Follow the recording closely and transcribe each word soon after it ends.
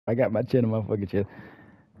I got my chin on my fucking chest.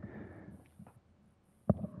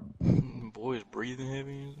 Boy is breathing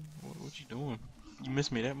heavy. What you doing? You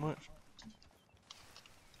miss me that much?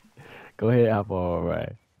 Go ahead, hop on,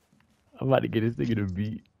 right? I'm about to get this nigga to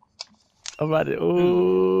beat. I'm about to,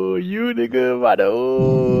 Who? oh, you nigga, I'm about to,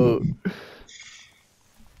 oh.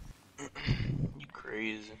 You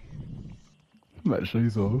crazy. I'm about to show you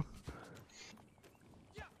something.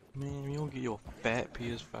 Man, you don't get your fat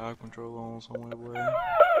PS5 controller on somewhere,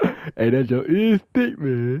 boy. Hey, that joke is thick,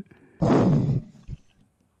 man.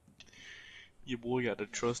 Your boy got the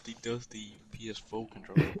trusty dusty PS4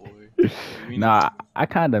 controller, boy. You ain't Nah, I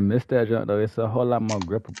kind of missed that jump though. It's a whole lot more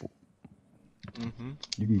grippable. mm-hmm.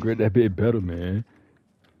 You can grip that bit better, man.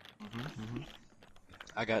 Mm-hmm.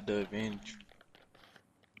 I got the advantage.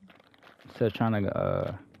 Still trying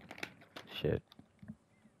to, shit.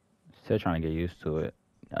 Still trying to get used to it.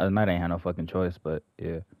 Other night I ain't had no fucking choice, but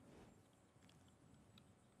yeah.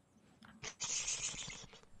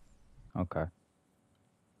 Okay.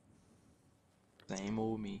 Same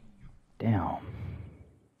old me. Damn.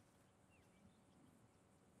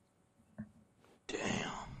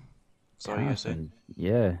 Damn. So you Time gonna say? some,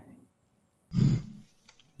 yeah.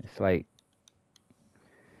 It's like,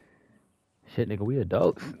 shit, nigga, we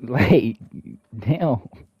adults. Like, damn.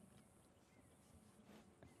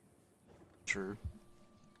 True.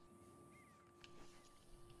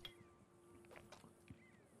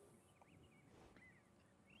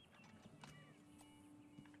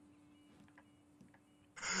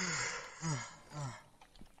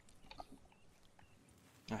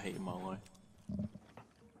 I hate my life.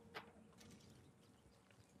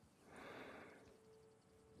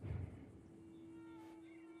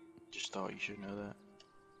 Just thought you should know that.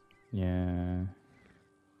 Yeah.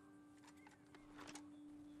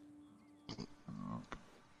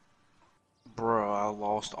 Bro, I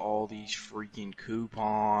lost all these freaking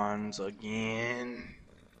coupons again.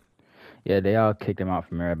 Yeah, they all kicked him out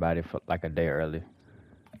from everybody for like a day early.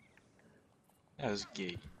 That's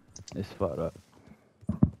gay. It's fucked up.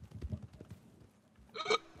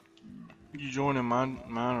 You joining mine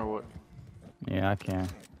or what? Yeah, I can.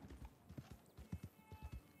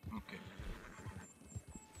 Okay.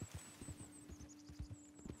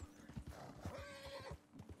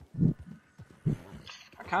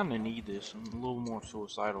 I kind of need this. I'm a little more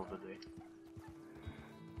suicidal today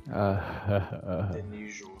than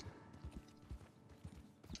usual.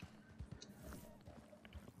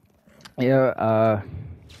 yeah,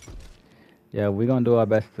 yeah, we're gonna do our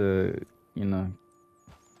best to, you know,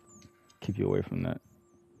 keep you away from that.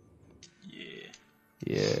 Yeah.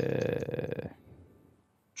 Yeah.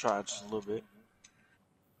 Try just a little bit.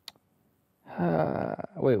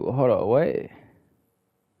 Wait, hold on, wait.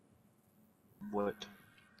 What?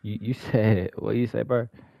 You said what you say, bro?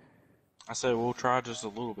 I said we'll try just a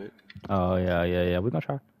little bit. Oh yeah. We're gonna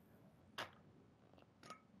try.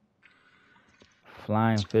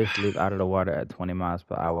 Flying fish leap out of the water at 20 miles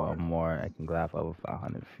per hour or more and can glide for over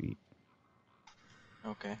 500 feet.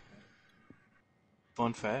 Okay.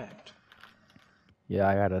 Fun fact. Yeah,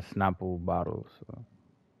 I got a Snapple bottle, so.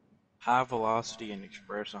 High velocity and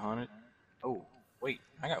express 100. Oh, wait.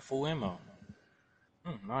 I got full ammo.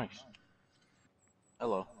 Nice.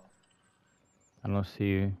 Hello. I don't see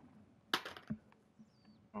you.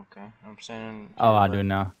 Okay. I'm standing to Oh, your I do left.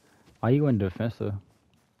 now. Why you in defensive?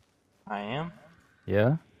 I am?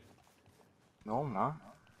 Yeah? No, I'm not.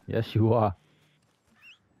 Yes, you are.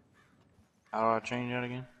 How do I change that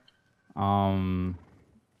again? Um,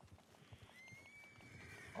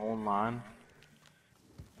 Online.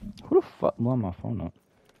 who the fuck blew my phone up?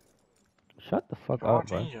 Shut the fuck How do I up,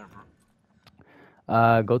 bro. change that,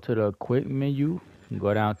 bro? Go to the quick menu.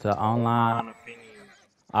 Go down to online Online opinions.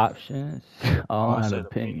 options, Oh, I online said opinions.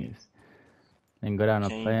 opinions. Then go down to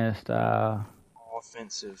Change playing style.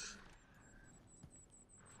 offensive.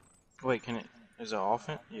 Wait, can it? Is it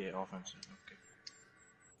offense? Yeah, offensive. Okay.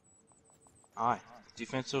 Aye.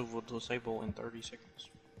 Defensive will disable in 30 seconds.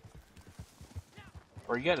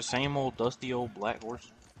 Or you got the same old dusty old black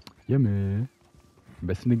horse? Yeah, man.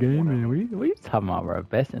 Best in the game, man. Whatever. What you talking about, bro?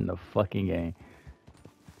 Best in the fucking game.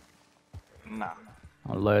 Nah.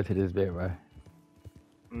 I'm loyal to this bit, bro.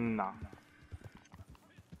 Nah.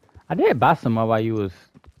 I did buy some more while you was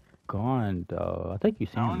gone, though. I think you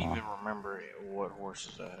I seen don't them even all. remember what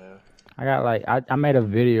horses I have. I got like I made a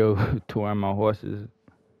video touring my horses.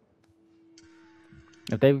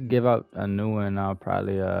 If they give out a new one, I'll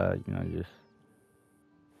probably just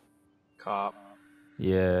Cop.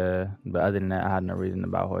 yeah. But other than that, I had no reason to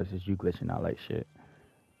buy horses. You glitching out like shit.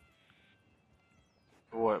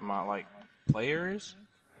 What my like player is?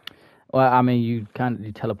 Well, I mean, you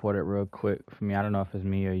teleported real quick for me. I don't know if it's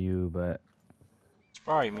me or you, but It's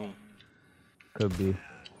probably me. could be.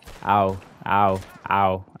 Ow, ow,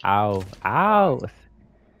 ow, ow, ow.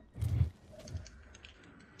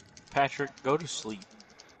 Patrick, go to sleep.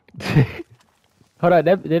 Hold on,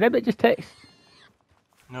 did that bitch just text?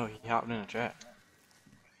 No, he hopped in the chat.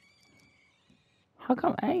 How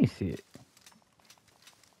come I ain't see it?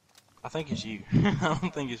 I think it's you. I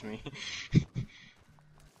don't think it's me.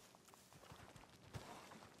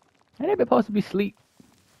 Ain't that bitch supposed to be sleep?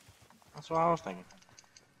 That's what I was thinking.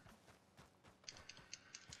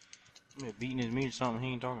 He beating his meat or something.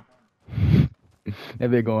 He ain't talking. That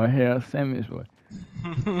bitch going hell sandwich, boy.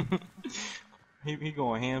 he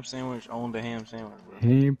going ham sandwich on the ham sandwich, bro.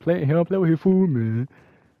 He don't play with his food, man.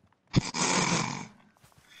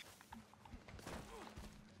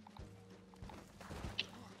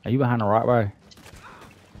 Are you behind the rock, bro?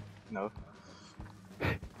 No.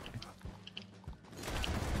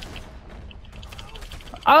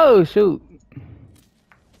 Oh shoot!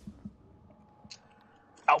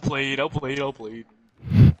 Outplayed.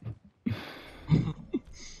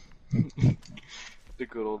 The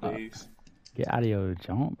good old days. Get out of your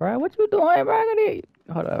jump, bro. What you doing, bro?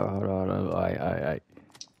 Hold on. Alright.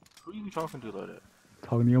 Who you talking to like that?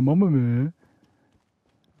 Talking to your mama, man.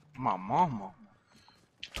 My mama.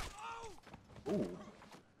 Ooh.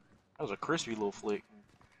 That was a crispy little flick.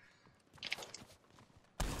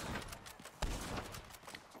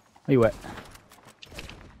 Where you at?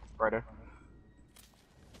 Right there.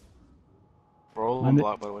 Roll and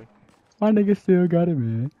block, by the way. My nigga still got it,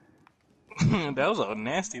 man. That was a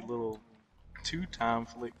nasty little 2-time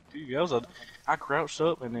flick, dude. That was a. I crouched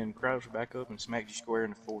up and then crouched back up and smacked you square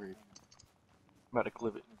in the forehead. I'm about to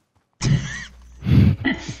clip it.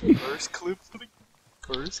 First clip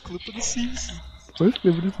of the season. First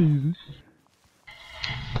clip of the season.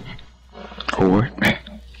 What?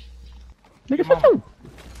 Nigga, shut you.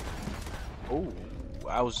 Oh,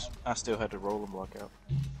 I still had to roll and block out.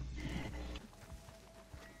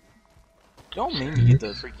 Don't make me get the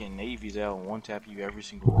freaking navies out and one tap you every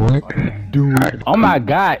single What? fight. Dude. Oh my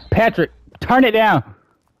god, Patrick, turn it down.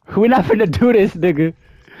 We're not finna do this, nigga.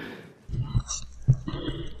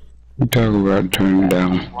 You talk about turning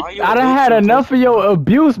down. I done had enough of your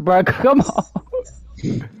abuse, bro. Come on.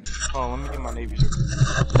 Oh, let me get my navies.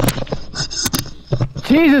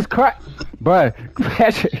 Jesus Christ, bro.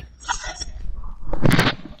 Patrick.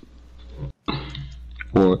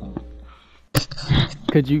 What?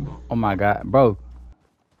 Could you? Oh my god, bro.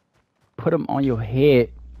 Put them on your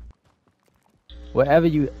head. Whatever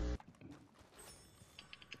you.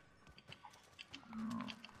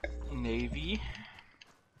 Navy.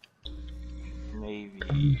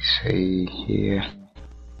 Say here.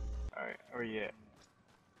 Alright, where you at?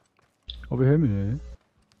 Over here, man.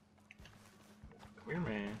 Where,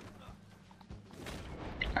 man?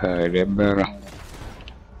 That better.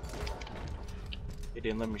 It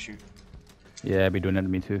didn't let me shoot. Yeah, I be doing that to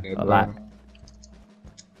me too. That A lot.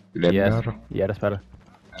 That Yes. better. Yeah, that's better.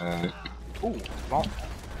 Ooh, long.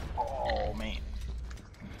 Oh, man.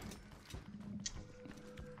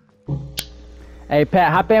 Hey,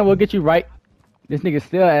 Pat, hop in. We'll get you right. This nigga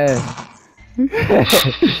still ass.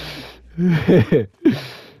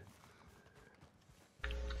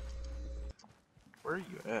 Where are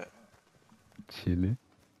you at? Chilling.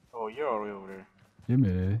 Oh, you're all the way over there. Yeah,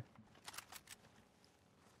 man.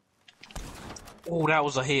 Oh, that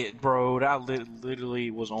was a hit, bro. That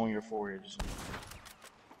literally was on your forehead.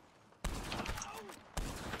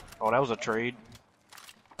 Oh, that was a trade.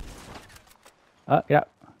 Yeah.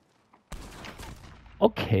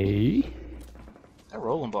 Okay. That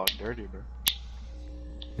rolling block dirty, bro.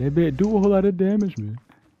 That bit do a whole lot of damage, man.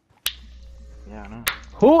 Yeah, I know.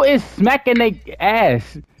 Who is smacking their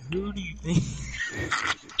ass? Who do you think?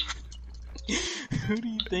 Who do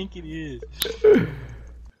you think it is?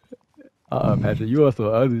 Patrick, you also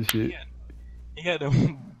other shit. He had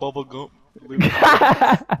them bubble gum. Get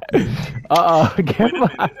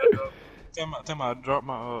my. Tell me, I dropped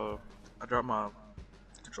my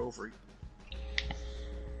control freak.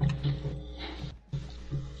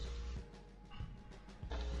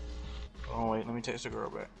 Oh wait, let me text the girl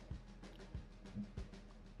back.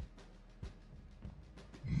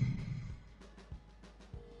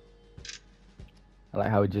 I like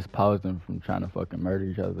how we just paused them from trying to fucking murder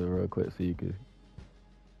each other real quick so you could.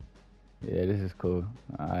 Yeah, this is cool.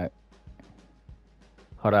 Alright.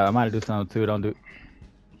 Hold on, I might do something too. Don't do.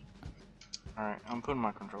 Alright, I'm putting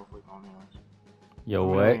my control freak on anyways. Yo,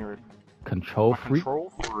 what? Control freak? Control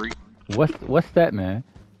freak. What's that, man?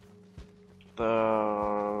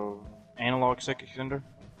 The analog stick extender.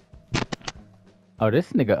 Oh,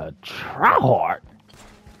 this nigga a tryhard.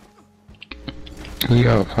 Who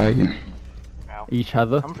y'all fighting? Ow. Each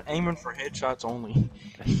other. I'm aiming for headshots only.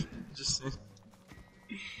 Just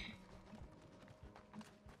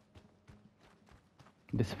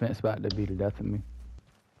This fence about to be the death of me.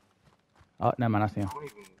 Oh, never mind, I see him.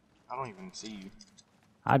 I don't even see you.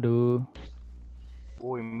 I do.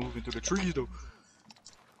 Boy, moving through the trees though.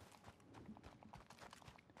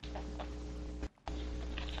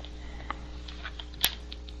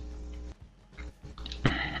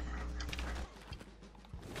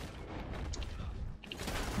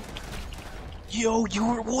 Yo, you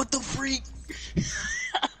were what the freak?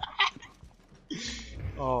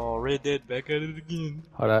 Oh, Red Dead back at it again.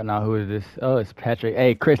 Hold up, now who is this? Oh, it's Patrick.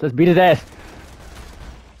 Hey, Chris, let's beat his ass.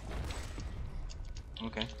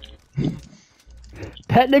 Okay.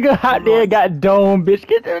 That nigga out there got dome, bitch.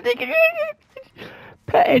 Get that nigga.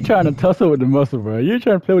 Pat ain't trying to tussle with the muscle, bro. You ain't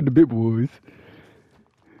trying to play with the big boys.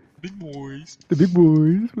 Big boys. The big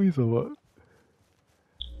boys. What you so what?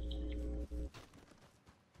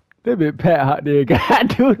 That bit Pat out there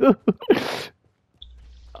got doodle.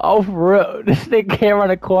 Oh, for real. This nigga came around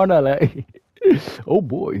the corner like, oh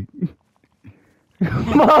boy.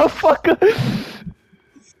 Motherfucker.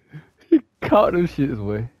 He caught them shits,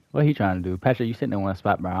 boy. What he trying to do? Patrick, you sitting in one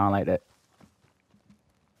spot, bro. I don't like that.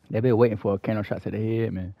 They been waiting for a candle shot to the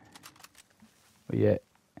head, man. But yeah.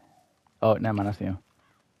 Oh, never mind. I see him.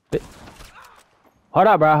 Hold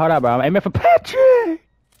up, bro. Hold up, bro. I'm aiming for Patrick.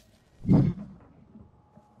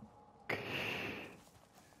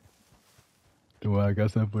 Do I got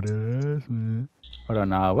something for that ass, man? Hold on,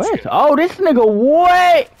 now. Wait. Oh, this nigga,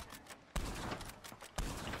 what?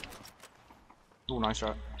 Oh, nice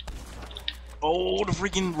shot. Oh, the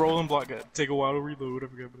freaking rolling block got take a while to reload. I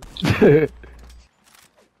forgot about it.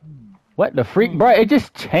 What the freak, bro? It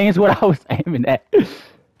just changed what I was aiming at.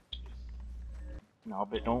 No,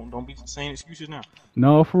 but don't be saying excuses now.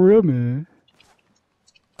 No, for real, man.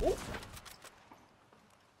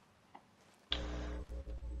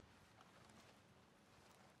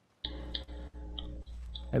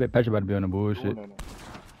 I bet Patrick about to be on the bullshit. No.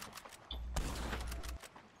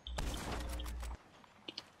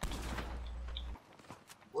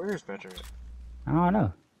 Where is Patrick at? I don't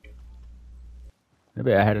know.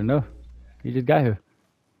 Maybe I had enough. He just got here.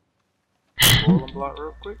 Rolling block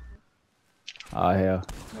real quick. Oh, hell.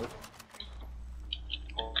 Nope.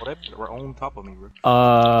 Oh, that right on top of me, bro.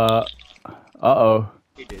 Uh-oh.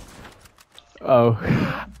 He did. Oh.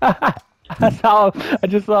 I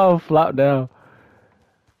just saw him flop down.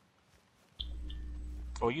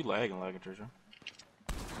 Oh, you lagging, Trisha.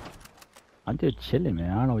 I'm just chilling,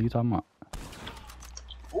 man. I don't know what you talking about.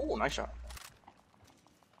 Oh, nice shot.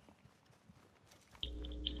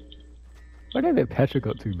 What that Patrick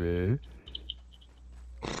up to, man?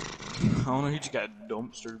 I don't know, he just got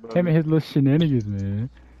dumpstered, bro. Him and his little shenanigans, man.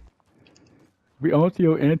 We on to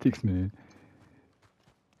your antics, man.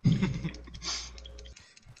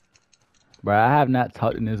 Bro, I have not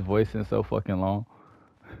talked in this voice in so fucking long.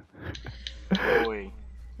 Boy.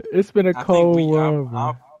 It's been a cold world,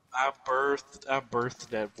 bro. I birthed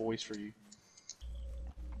that voice for you.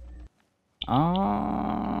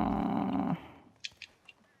 How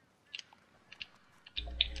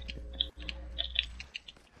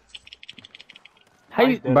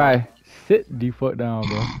you, bro? Sit the fuck down,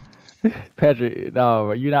 bro. Patrick, no,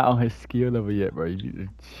 bro, you're not on his skill level yet, bro. You need to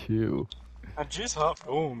chill. I just hopped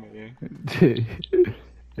on, man.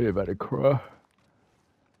 You're about to cry.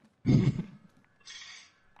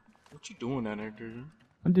 What you doing down there, dude?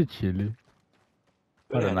 I'm just chilling.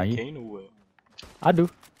 I don't know you. I do.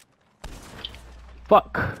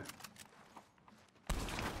 Fuck.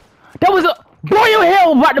 That was a boy, your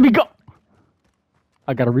hell about to be go.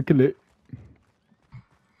 I gotta recollect.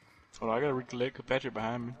 Hold on, I gotta recollect cause Patrick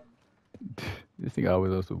behind me. This thing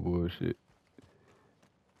always on some bullshit.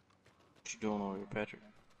 What you doing over here, Patrick?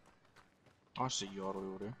 I see you all the way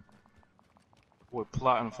over there. Boy,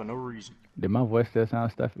 plotting for no reason. Did my voice still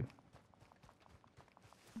sound stuffy?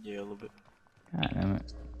 Yeah, a little bit. God damn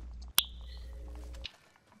it.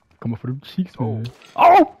 Come on for them cheeks, Oh. man.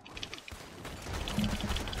 Oh!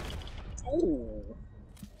 Oh!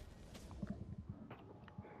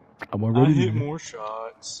 I'm already. I hit more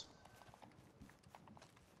shots.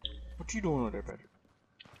 What you doing over there, Patrick?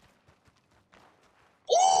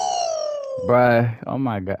 Bruh, oh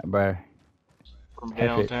my god, bruh. From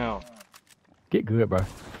downtown. Get good, bruh.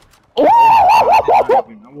 I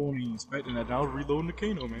wasn't even expecting that. I was reloading the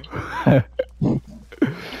Kano, man.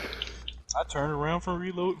 I turned around from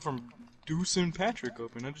deucing Patrick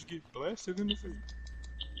up, and I just get blasted in the face.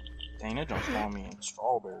 Dang, that don't spawn me in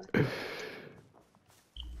strawberry.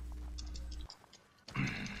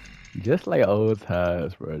 Just like old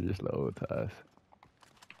times, bro. Just like old times.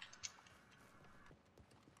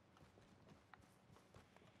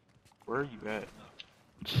 Where are you at?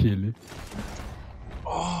 Chilly.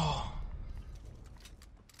 Oh.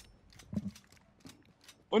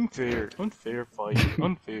 Unfair fight,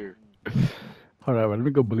 unfair. Hold on, let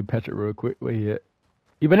me go bully Patrick real quick. Where he at?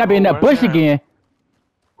 You better not be in that bush again.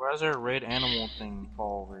 Why is there a red animal thing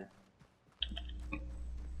fall over?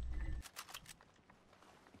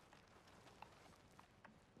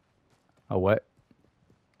 Oh, what?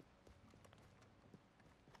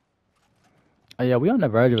 Oh, yeah, we on the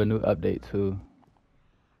verge of a new update, too.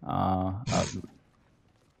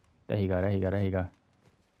 There he go.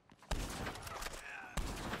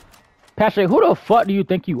 Patrick, who the fuck do you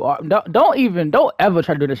think you are? Don't ever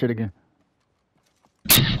try to do this shit again.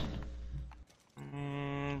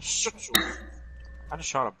 Shut you. I just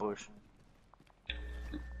shot a bush.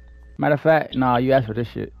 Matter of fact, nah, you asked for this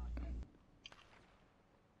shit.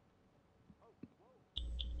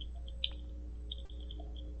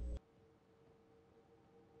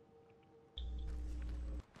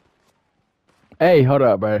 Hey, hold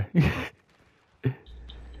up, bro.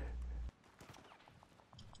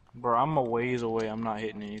 Bro, I'm a ways away. I'm not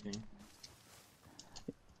hitting anything.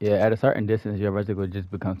 Yeah, at a certain distance, your reticle just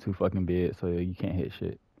becomes too fucking big, so you can't hit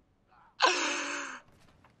shit.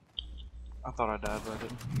 I thought I died, but I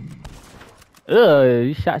didn't. Ugh,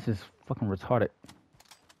 these shots is fucking retarded.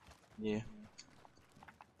 Yeah.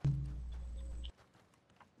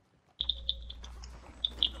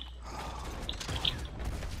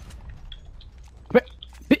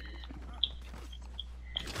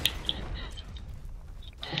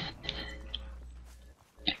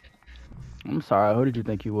 I'm sorry, who did you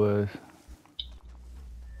think he was?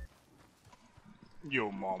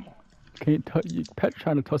 Yo, mama. Can't touch you. Pat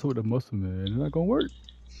trying to tussle with a muscle man. It's not gonna work.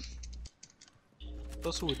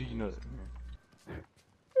 Tussle with these nuts,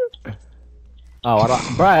 man.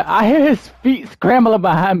 Oh, Brian, I hear his feet scrambling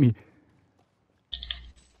behind me.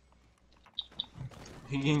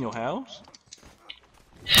 He in your house?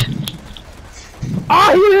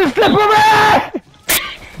 Oh, he's slippery!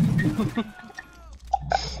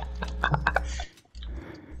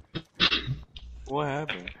 What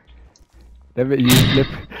happened? That meant you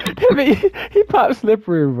slippery. That meant he popped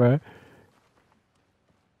slippery, bro.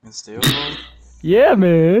 And still going? Yeah,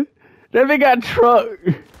 man. That man got trucked.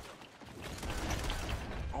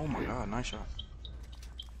 Oh my god, nice shot.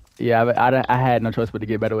 Yeah, I had no choice but to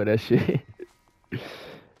get better with that shit.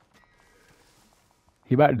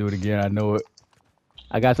 He about to do it again, I know it.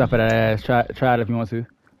 I got something for that ass. Try it if you want to.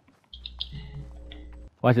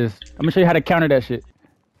 Watch this. I'm gonna show you how to counter that shit.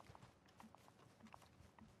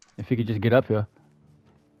 If you could just get up here.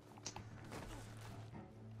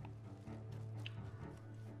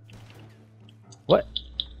 What?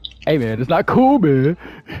 Hey man, it's not cool, man.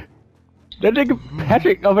 That nigga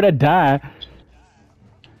Patrick over there died.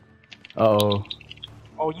 Uh-oh.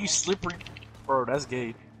 Oh, you slippery. Bro, that's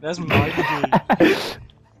gay. That's not even gay.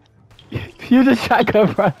 You just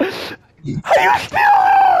shotgun, bro. How you still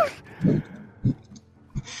lose?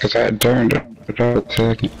 Cause I turned it without a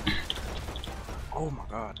second. Oh my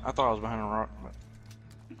god. I thought I was behind a rock.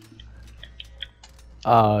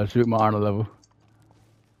 But... Shoot my honor level.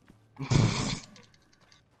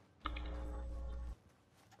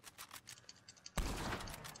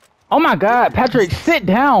 Oh my god, Patrick, sit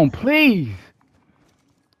down, please.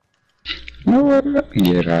 You know what? Let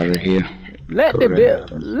me get out of here. Let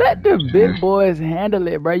the big boys handle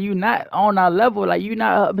it, bro. You not on our level, like you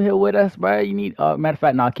not up here with us, bro. You need. Matter of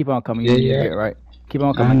fact, nah, keep on coming. You need to get right. Keep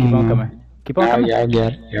on coming. Keep on coming. Keep on coming. Y'all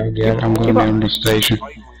get it. I'm going down to the station.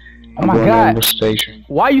 Oh my god. The station.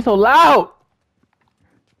 Why are you so loud?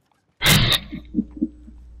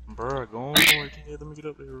 Bro, go on. Let me get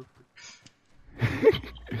up there real quick.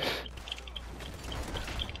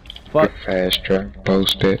 Fuck. Fast track,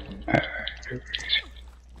 post it.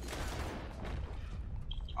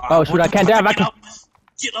 Oh shoot, I can't dive. I can't.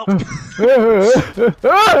 Get up!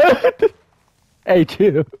 Hey,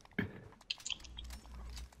 chill.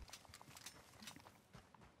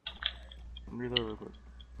 Reload real quick.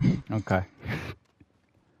 Okay.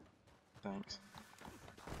 Thanks.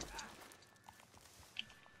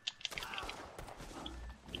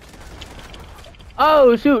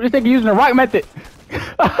 Oh shoot, this nigga using the rock method.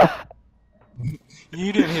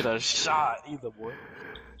 You didn't hit a shot either, boy.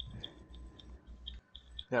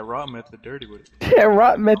 That rock method dirty with it. That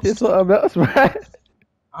rock method something else, right?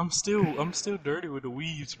 I'm still dirty with the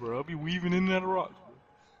weaves, bro. I'll be weaving in and out of rocks,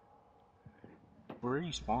 bro. Where are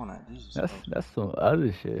you spawn at? Jesus. That's some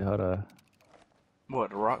other shit. Hold on.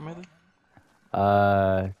 What, the rock method?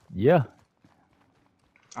 Yeah.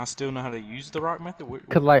 I still know how to use the rock method.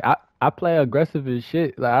 Cause like I play aggressive as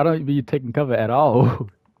shit. Like I don't be taking cover at all.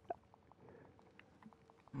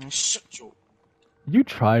 Man, shut your. You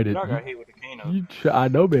tried it. Y'all got hit with the Kano. I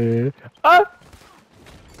know, man. How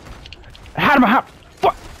am I?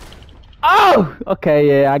 Fuck. Oh. Okay,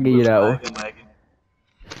 yeah, I give you that one. Lagging.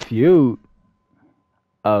 Phew.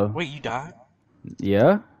 Oh. Wait, you died?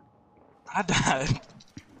 Yeah. I died.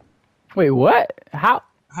 Wait, what? How?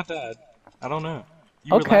 I died. I don't know.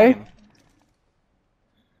 You were Okay. lagging.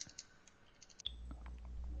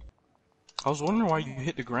 I was wondering why you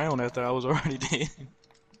hit the ground after I was already dead.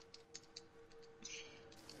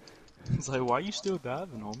 It's like, why you still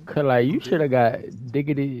diving on me? Cause like you should have got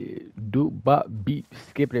diggity doop bop beep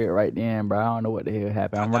skipped it right then, bro. I don't know what the hell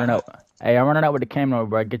happened. I'm running out. Hey, I'm running out with the camera,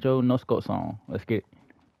 bro. Get your no scopes on. Let's get it.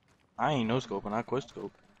 I ain't no scoping. I quest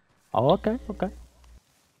scope. Oh, okay, okay.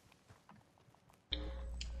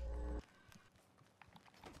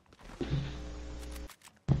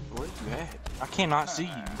 Where you at? I cannot see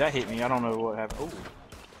you. That hit me. I don't know what happened. Oh.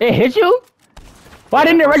 It hit you? Why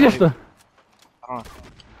didn't it register? I don't know.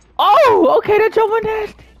 Oh, okay, that jump went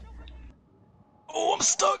nasty. Oh, I'm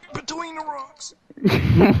stuck between the rocks.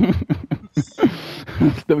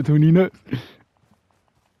 Stuck between the nuts.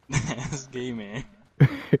 That's gay, man.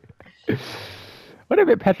 Where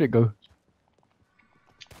did Patrick go?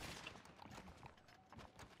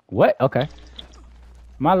 What? Okay.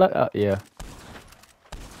 My luck. Yeah.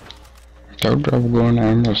 Told you I was going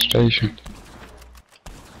down the station.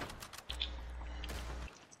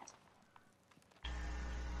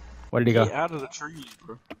 Where did he go? Get out of the trees,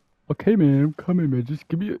 bro. Okay, man, I'm coming, man. Just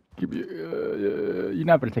give me. You're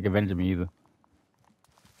not gonna take advantage of me either.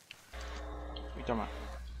 What you talking about?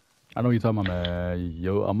 I know what you're talking about, man.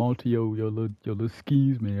 Yo, I'm on to your little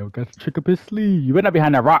schemes, man. I got the trick up his sleeve. You better not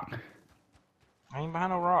behind that rock. I ain't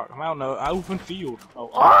behind no rock. I'm out in the open field.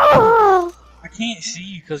 Oh! I can't see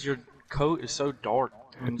you because your coat is so dark.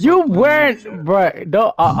 You weren't, bruh.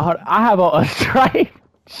 No, I have a stripe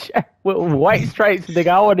with white stripes, nigga.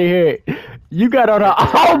 I want to hear it. You got on an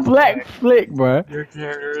all black flick, bruh. Your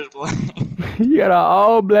character is black. You got an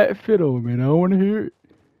all black fit on, man. I don't want to hear it.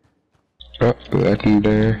 Oh,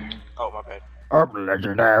 legendary. Oh, my bad. Oh,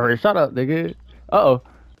 legendary. Shut up, nigga. Uh-oh.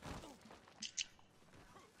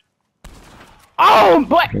 Oh,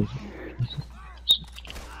 black. Give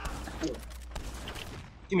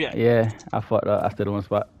me that. Yeah, I fucked up. I stayed in one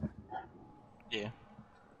spot. Yeah.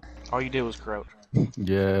 All you did was crouch.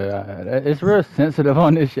 Yeah, it's real sensitive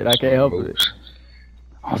on this shit. I can't help it.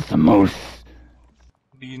 On some moose.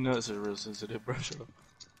 These nuts are real sensitive, bro. Shut up.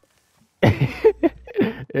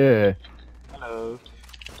 Yeah. Hello.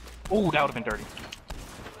 Oh, that would have been dirty.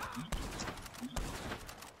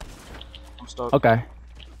 I'm stuck. Okay.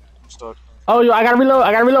 I'm stuck. Oh, yo, I gotta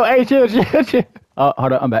reload. Hey, chill. Oh,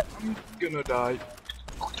 hold up. I'm back. I'm gonna die.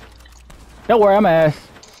 Don't worry, I'm ass.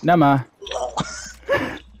 Never mind.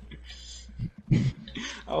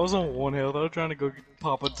 I was on 1 health. I was trying to go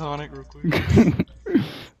pop a tonic real quick.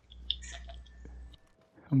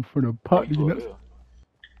 I'm finna pop these nuts. Hell.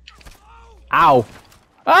 Ow.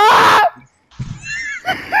 Ah!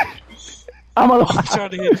 I'm alive. I'm trying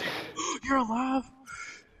to hit you. You're alive.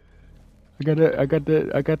 I got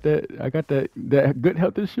that good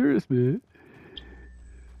health insurance, man.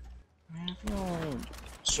 Man, if you don't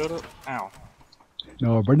shut up. Ow.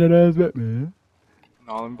 No, bring that ass back, man.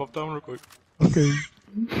 No, let me pop down real quick. Okay.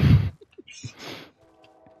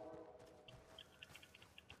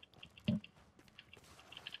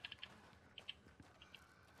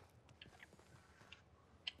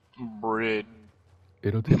 Bread.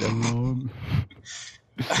 It'll take that long.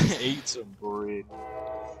 I ate some bread.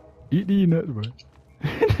 Eat these nuts, bro.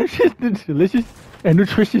 It's delicious and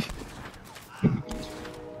nutritious.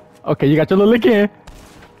 Okay, you got your little lick in.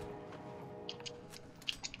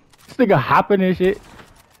 This nigga hopping and shit.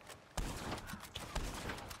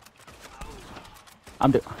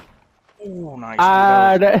 I'm doing. Oh, nice.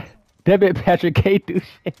 That bit Patrick can't do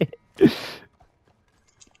shit.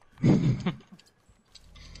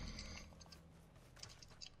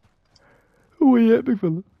 Where you at, big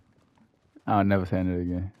fella? I'll never say it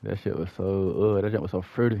again. That shit was so, that shit was so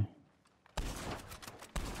fruity.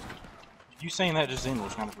 You saying that just then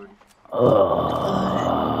was kind of fruity.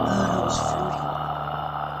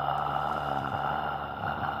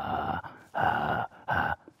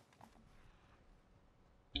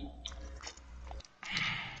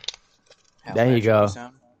 There you go.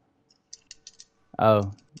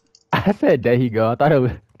 Oh, I said there you go. I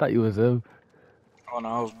thought you was him. Oh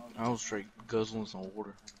no, I was straight guzzling some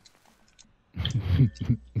water.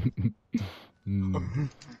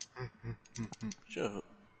 Shut up.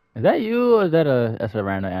 Is that you or is that's a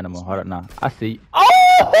random animal? Hold up, nah. I see.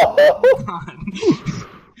 Oh!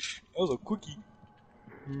 That was a quickie.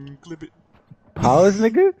 Clip it. Pause,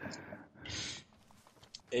 nigga.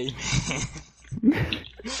 Hey,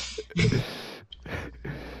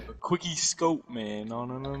 a quickie scope, man.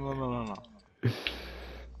 No.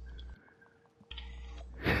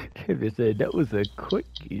 David said that was a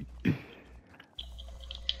quickie.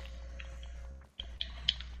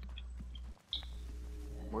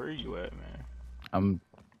 Where are you at, man? I'm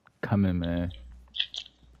coming, man.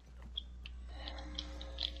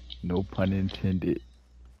 No pun intended.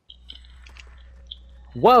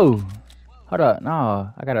 Whoa! Hold up,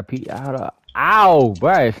 no. I gotta pee. Hold up. Ow,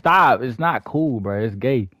 bruh, stop. It's not cool, bruh. It's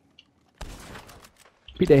gay.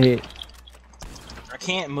 Beat that head. I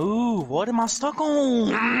can't move. What am I stuck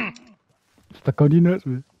on? Stuck on your nuts,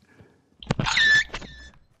 man.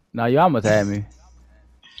 Nah, you almost had me.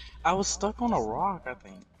 I was stuck on a rock, I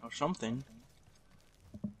think, or something.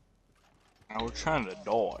 I was trying to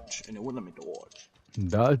dodge, and it wouldn't let me dodge.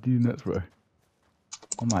 Dodge these nuts, bro.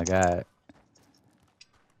 Oh my god.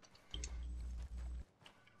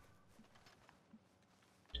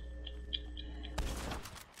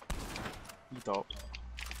 You thought.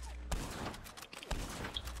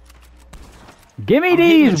 Give me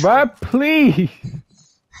these, bro, please.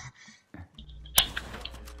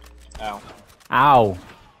 Ow. Ow.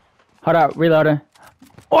 Hold up, reloading.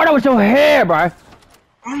 Oh, that was your hair, bro.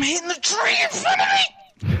 I'm hitting the tree in front of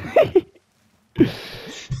me!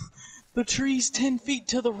 The tree's 10 feet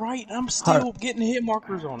to the right, and I'm still getting hit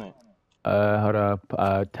markers on it. Hold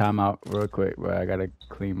up. Time out real quick, bro. I gotta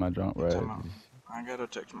clean my junk, bro. Time out. I gotta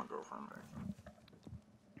text my girlfriend back.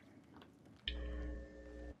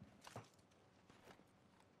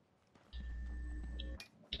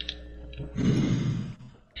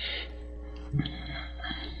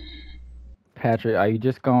 Patrick, are you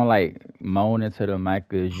just gonna like moan into the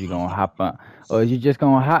mic, or is you gonna hop on, or is you just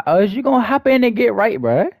gonna hop in and get right,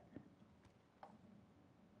 bro?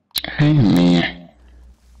 Hey, man.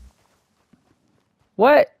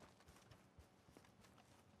 What?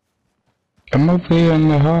 I'm up here in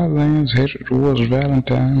the Heartlands, headed towards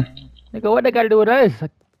Valentine. Nigga, what they gotta do with us?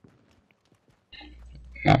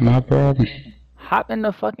 Not my problem. Hop in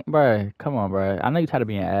the fucking, bro. Come on, bro. I know you tired of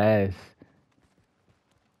being ass.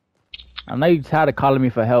 I know you tired of calling me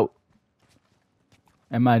for help.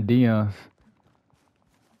 In my DMs.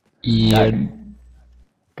 Yeah.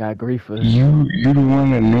 Got griefers. You the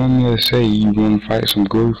one that normally say you gonna fight some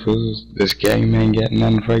griefers. This game ain't got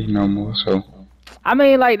nothing for you no more, so. I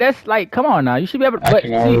mean, like, that's like, come on now. You should be able to. I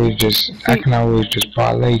can always just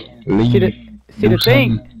parlay, leave. See the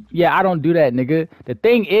thing. Yeah, I don't do that, nigga. The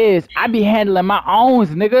thing is, I be handling my own,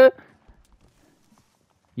 nigga.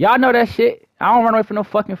 Y'all know that shit. I don't run away from no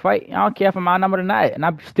fucking fight. I don't care if I'm my number or not, and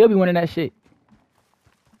I still be winning that shit.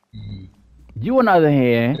 You, on the other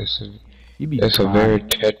hand, that's a very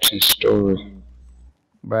touching story.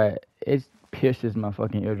 Bruh, it pierces my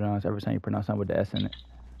fucking eardrums every time you pronounce something with the S in it.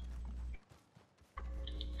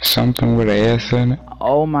 Something with an S in it?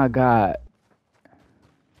 Oh my god.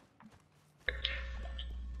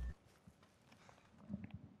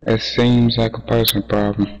 It seems like a person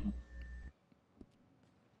problem.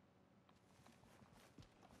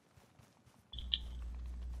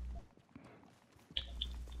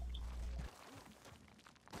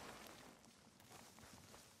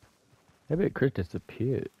 That bit Chris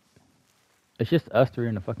disappeared. It's just us three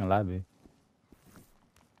in the fucking lobby.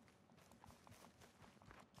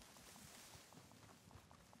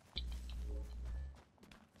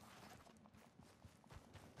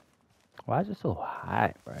 Why is it so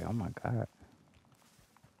hot, bro? Oh my god.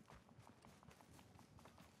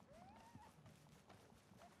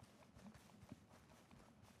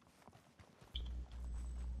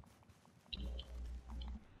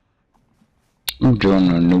 I'm doing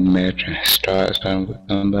a new match and starting with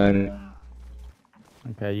somebody.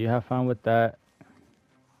 Okay, you have fun with that.